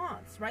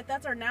response, right?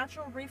 That's our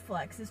natural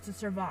reflex, is to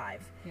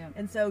survive.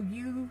 And so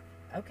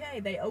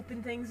they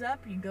open things up,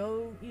 you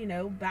go,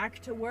 back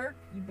to work,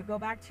 you go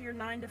back to your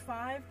 9 to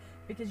 5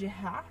 because you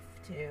have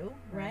to,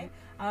 right?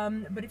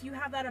 But if you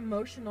have that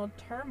emotional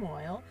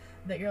turmoil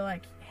that you're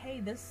like, hey,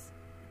 this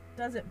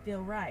doesn't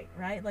feel right?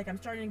 Like, I'm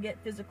starting to get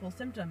physical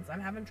symptoms.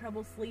 I'm having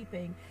trouble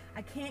sleeping.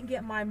 I can't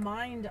get my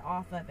mind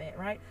off of it,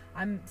 right?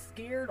 I'm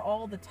scared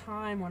all the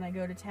time when I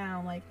go to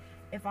town. Like,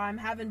 if I'm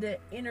having to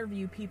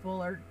interview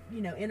people or,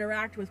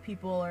 interact with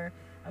people, or,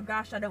 oh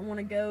gosh, I don't want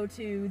to go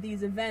to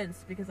these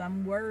events because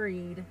I'm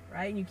worried,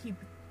 right? And you keep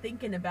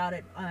thinking about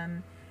it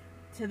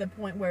to the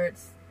point where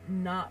it's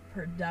not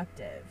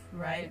productive,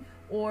 right?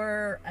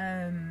 Or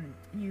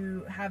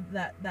you have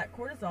that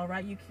cortisol,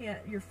 right? You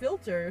can't, your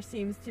filter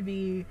seems to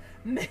be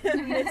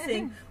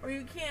missing, or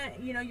you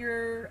can't,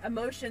 your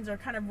emotions are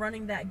kind of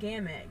running that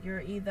gamut. You're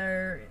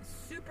either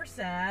super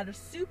sad or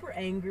super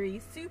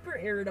angry, super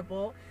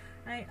irritable,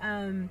 right?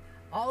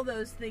 All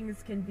those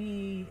things can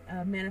be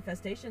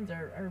manifestations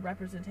or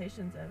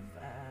representations of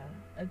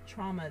a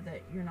trauma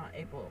that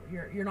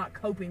you're not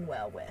coping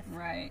well with.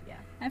 Right. Yeah.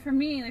 And for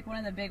me, one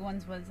of the big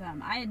ones was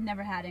I had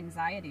never had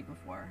anxiety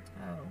before.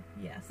 Oh,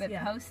 yes. But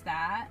post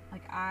that,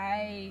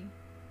 I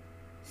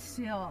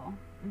still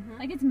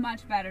it's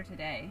much better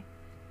today,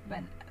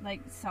 but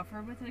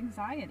suffer with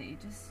anxiety.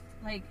 Just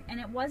and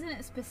it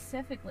wasn't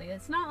specifically.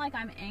 It's not like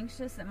I'm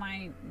anxious that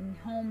my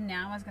home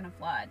now is going to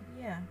flood.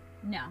 Yeah.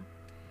 No.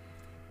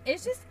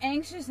 It's just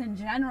anxious in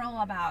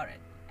general about it.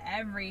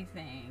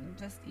 everything.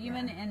 Just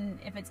even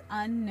if it's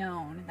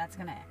unknown, that's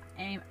going to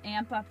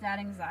amp up that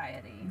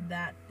anxiety.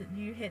 That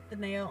you hit the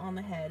nail on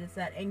the head. It's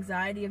that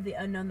anxiety of the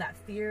unknown, that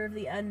fear of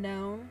the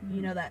unknown.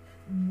 You know, that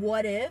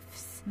what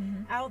ifs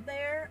out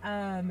there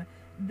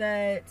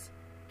that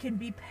can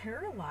be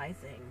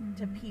paralyzing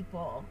to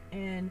people.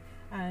 And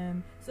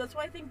so that's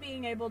why I think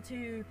being able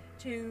to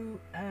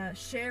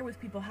share with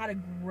people how to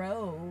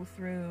grow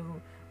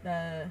through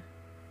the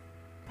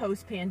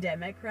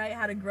post-pandemic, right?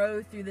 How to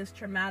grow through this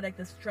traumatic,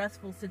 this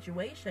stressful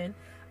situation,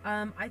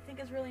 I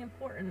think is really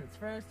important. It's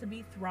for us to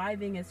be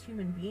thriving as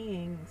human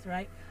beings,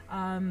 right?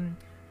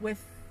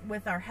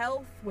 With our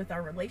health, with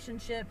our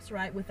relationships,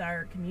 right? With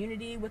our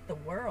community, with the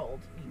world,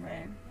 even.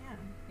 Right.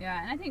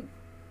 Yeah, and I think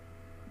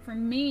for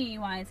me,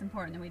 why it's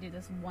important that we do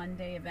this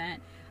one-day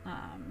event,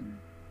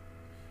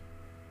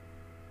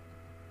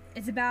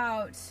 it's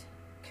about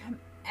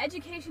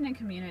education and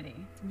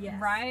community,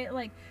 right?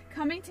 Like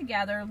coming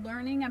together,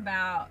 learning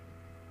about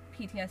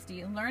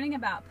PTSD, learning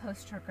about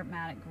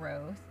post-traumatic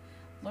growth,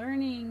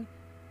 learning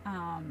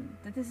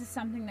that this is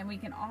something that we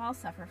can all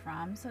suffer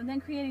from. So then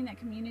creating that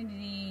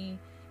community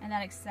and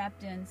that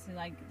acceptance,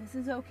 like, this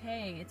is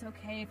okay. It's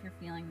okay if you're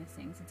feeling these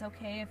things. It's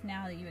okay if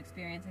now that you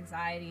experience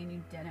anxiety and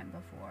you didn't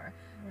before,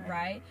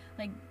 right?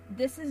 Like,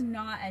 this is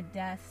not a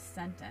death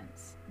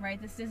sentence,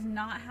 right? This is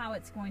not how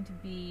it's going to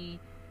be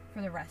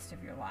for the rest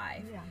of your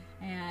life.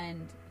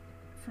 And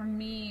for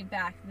me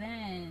back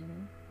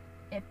then,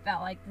 it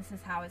felt like this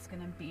is how it's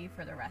going to be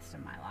for the rest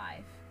of my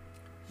life.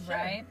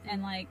 Right?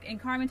 And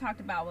Carmen talked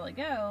about a while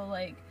ago,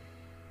 like,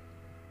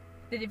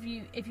 that if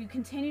you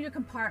continue to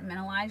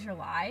compartmentalize your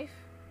life,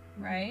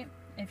 right?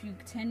 If you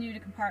continue to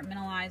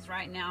compartmentalize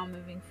right now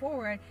moving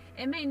forward,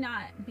 it may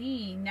not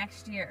be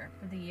next year,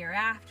 but the year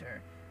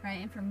after,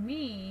 right? And for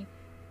me,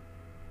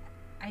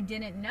 I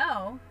didn't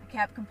know. I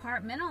kept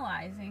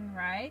compartmentalizing,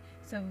 right?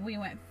 So we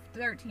went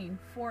 13,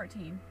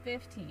 14,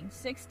 15,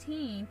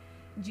 16.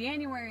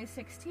 January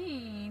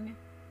 16,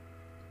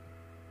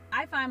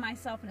 I find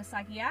myself in a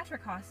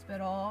psychiatric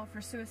hospital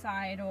for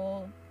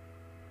suicidal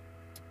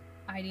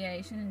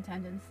ideation and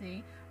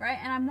tendency, right?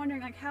 And I'm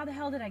wondering, like, how the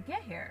hell did I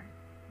get here?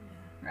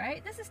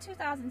 Right? This is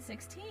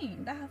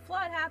 2016. The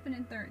flood happened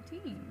in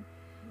 13,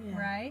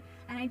 right?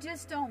 And I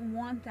just don't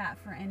want that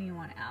for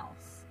anyone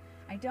else.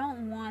 I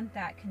don't want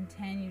that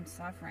continued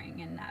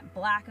suffering and that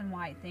black and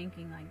white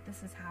thinking, like,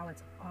 this is how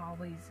it's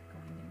always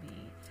going to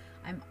be.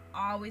 I'm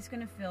always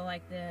going to feel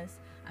like this.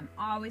 I'm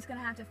always going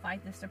to have to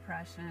fight this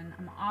depression.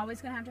 I'm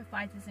always going to have to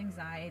fight this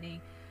anxiety.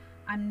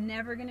 I'm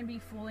never going to be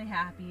fully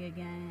happy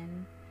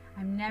again.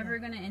 I'm never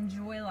going to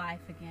enjoy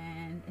life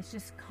again. It's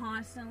just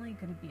constantly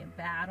going to be a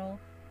battle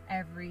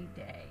every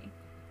day.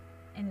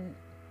 And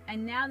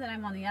now that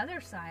I'm on the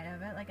other side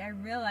of it, like, I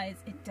realize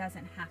it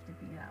doesn't have to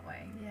be that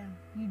way.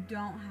 You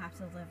don't have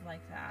to live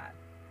like that.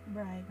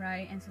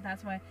 Right? And so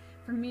that's why,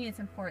 for me, it's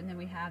important that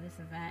we have this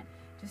event,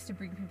 just to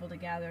bring people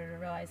together to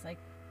realize, like,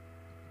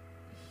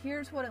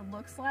 here's what it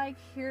looks like,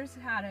 here's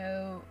how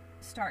to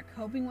start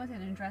coping with it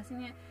and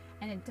addressing it,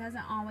 and it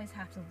doesn't always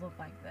have to look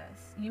like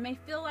this. You may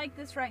feel like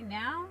this right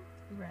now,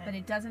 but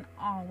it doesn't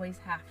always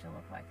have to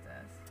look like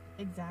this.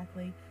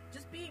 Exactly.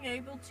 Just being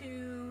able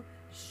to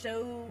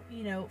show,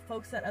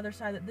 folks that other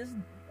side that this,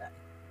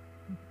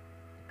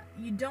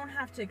 you don't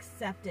have to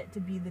accept it to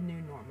be the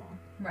new normal,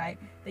 right?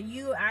 That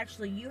you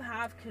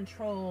have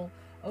control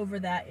over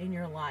that in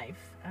your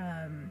life.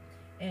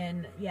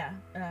 And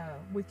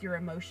with your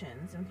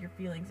emotions and with your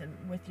feelings and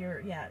with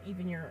your,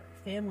 even your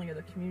family or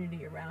the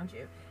community around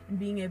you, and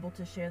being able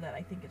to share that,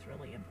 I think, is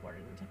really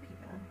important to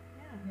people.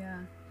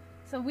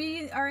 So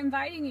we are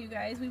inviting you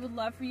guys. We would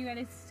love for you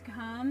guys to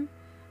come.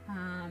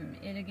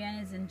 It again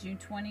is in June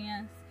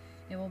 20th.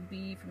 It will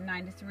be from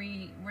 9 to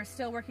 3. We're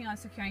still working on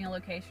securing a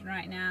location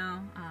right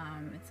now.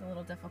 It's a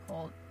little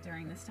difficult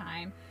during this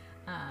time.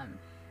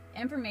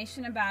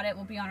 Information about it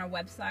will be on our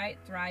website,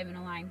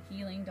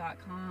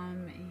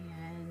 thriveandalignhealing.com.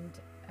 And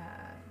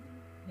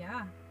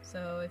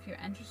so if you're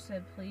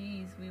interested,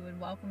 please, we would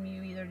welcome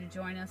you either to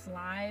join us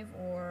live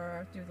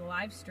or through the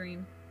live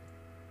stream.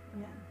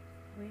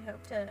 We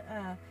hope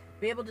to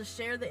be able to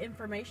share the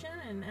information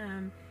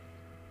and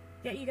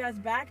get you guys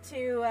back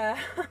to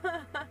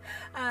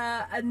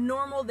a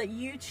normal that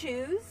you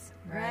choose,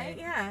 right?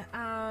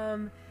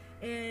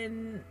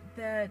 And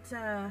that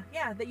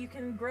that you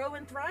can grow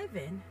and thrive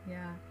in.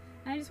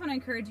 And I just want to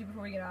encourage you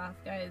before we get off,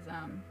 guys.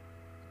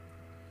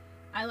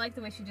 I like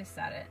the way she just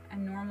said it. A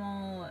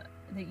normal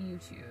that you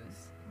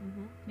choose,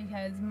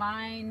 because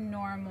my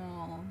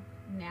normal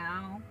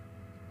now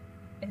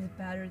is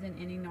better than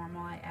any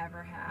normal I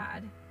ever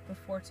had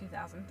before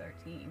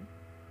 2013.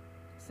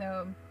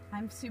 So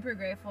I'm super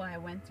grateful I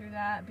went through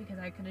that, because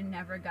I could have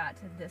never got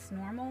to this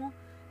normal,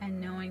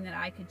 and knowing that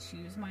I could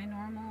choose my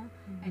normal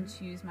and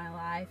choose my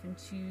life and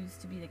choose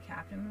to be the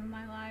captain of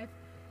my life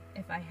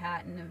if I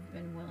hadn't have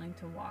been willing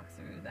to walk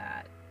through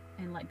that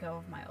and let go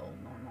of my old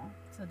normal.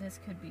 So this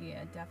could be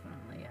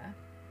definitely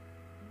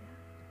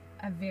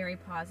a very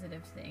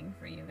positive thing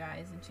for you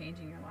guys in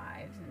changing your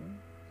lives and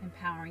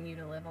empowering you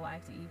to live a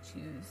life that you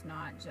choose,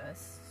 not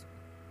just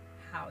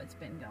how it's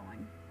been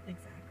going.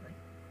 Exactly.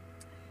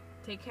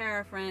 Take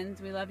care,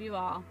 friends. We love you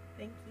all.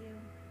 Thank you.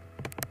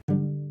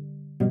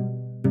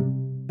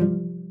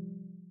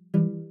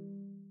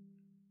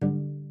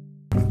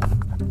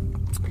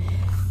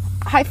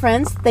 Hi,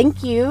 friends.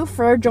 Thank you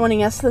for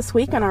joining us this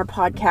week on our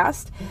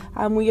podcast.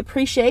 We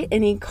appreciate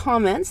any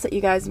comments that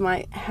you guys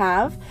might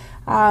have.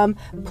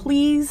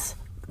 Please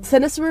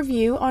send us a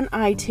review on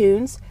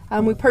iTunes.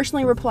 We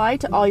personally reply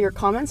to all your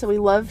comments, and we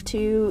love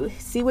to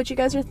see what you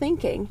guys are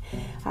thinking.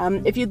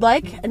 If you'd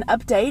like an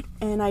update,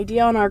 an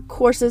idea on our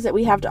courses that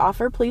we have to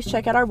offer, please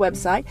check out our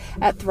website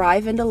at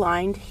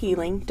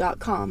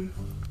thriveandalignedhealing.com.